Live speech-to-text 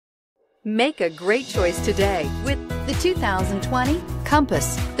Make a great choice today with the 2020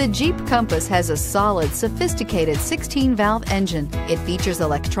 Compass. The Jeep Compass has a solid, sophisticated 16-valve engine. It features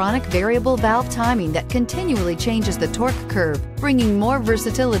electronic variable valve timing that continually changes the torque curve, bringing more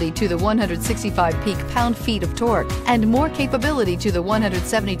versatility to the 165 peak pound-feet of torque and more capability to the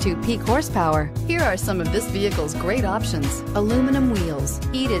 172 peak horsepower. Here are some of this vehicle's great options: aluminum wheels,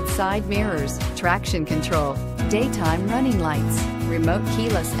 heated side mirrors, traction control, daytime running lights, remote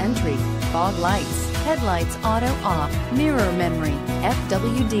keyless entry, fog lights, headlights auto off, mirror memory,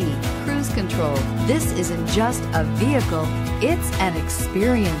 FWD, cruise control. This isn't just a vehicle, it's an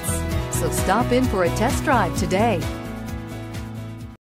experience. So stop in for a test drive today.